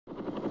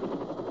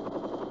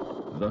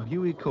The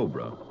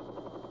HueyCobra,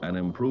 an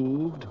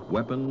improved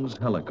weapons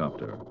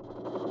helicopter.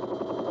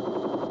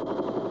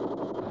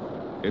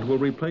 It will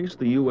replace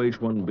the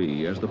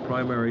UH-1B as the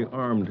primary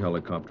armed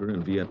helicopter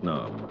in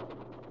Vietnam.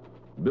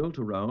 Built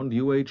around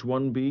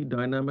UH-1B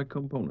dynamic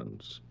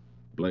components: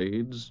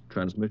 blades,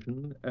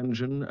 transmission,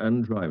 engine,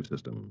 and drive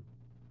system.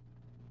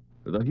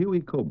 The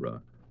HueyCobra,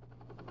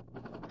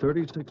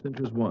 36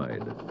 inches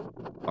wide,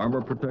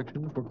 armor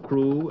protection for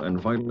crew and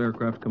vital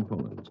aircraft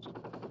components,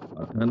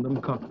 a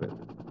tandem cockpit,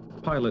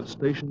 pilot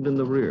stationed in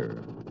the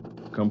rear,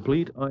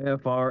 complete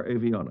IFR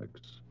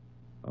avionics,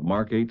 a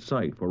Mark 8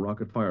 sight for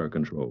rocket fire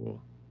control,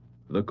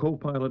 the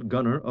co-pilot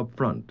gunner up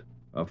front,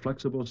 a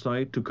flexible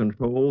sight to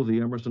control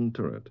the Emerson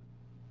turret.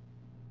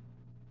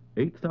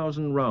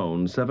 8,000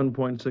 round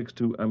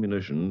 7.62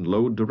 ammunition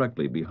load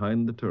directly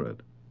behind the turret.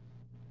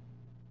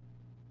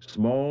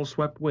 Small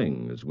swept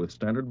wings with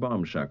standard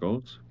bomb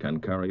shackles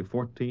can carry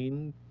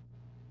 14,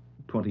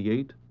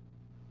 28,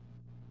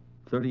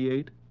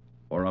 38,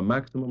 or a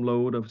maximum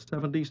load of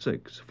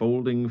 76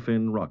 folding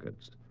fin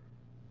rockets.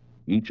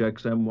 Each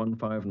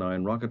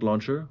XM-159 rocket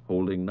launcher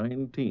holding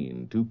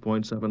 19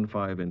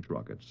 2.75-inch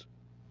rockets.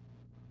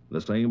 The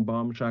same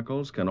bomb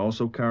shackles can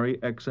also carry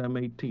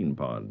XM-18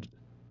 pods,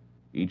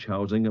 each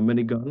housing a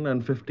minigun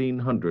and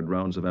 1,500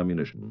 rounds of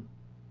ammunition.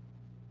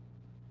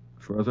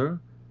 Further,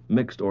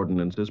 mixed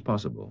ordnance is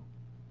possible.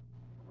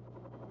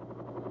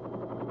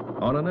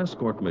 On an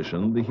escort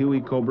mission, the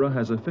HueyCobra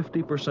has a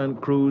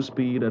 50% cruise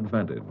speed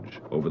advantage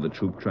over the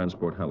troop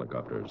transport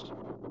helicopters.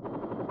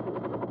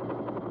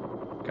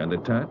 Can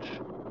detach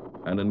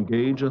and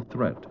engage a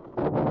threat.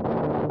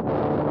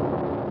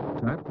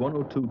 TAC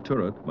 102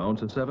 turret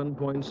mounts a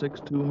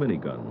 7.62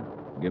 minigun,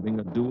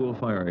 giving a dual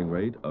firing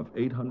rate of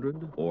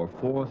 800 or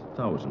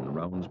 4,000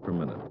 rounds per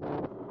minute.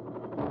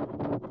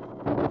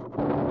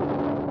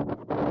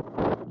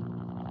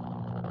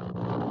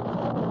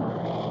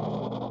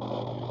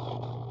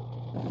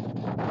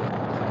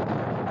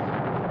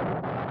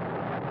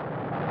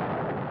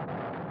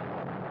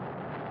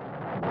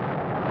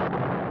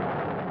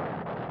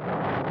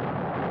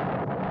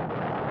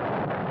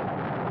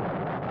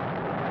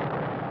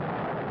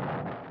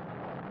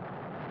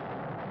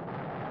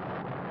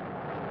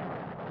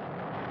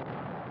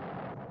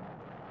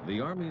 The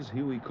Army's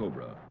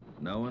HueyCobra,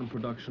 now in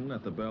production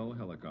at the Bell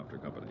Helicopter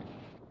Company.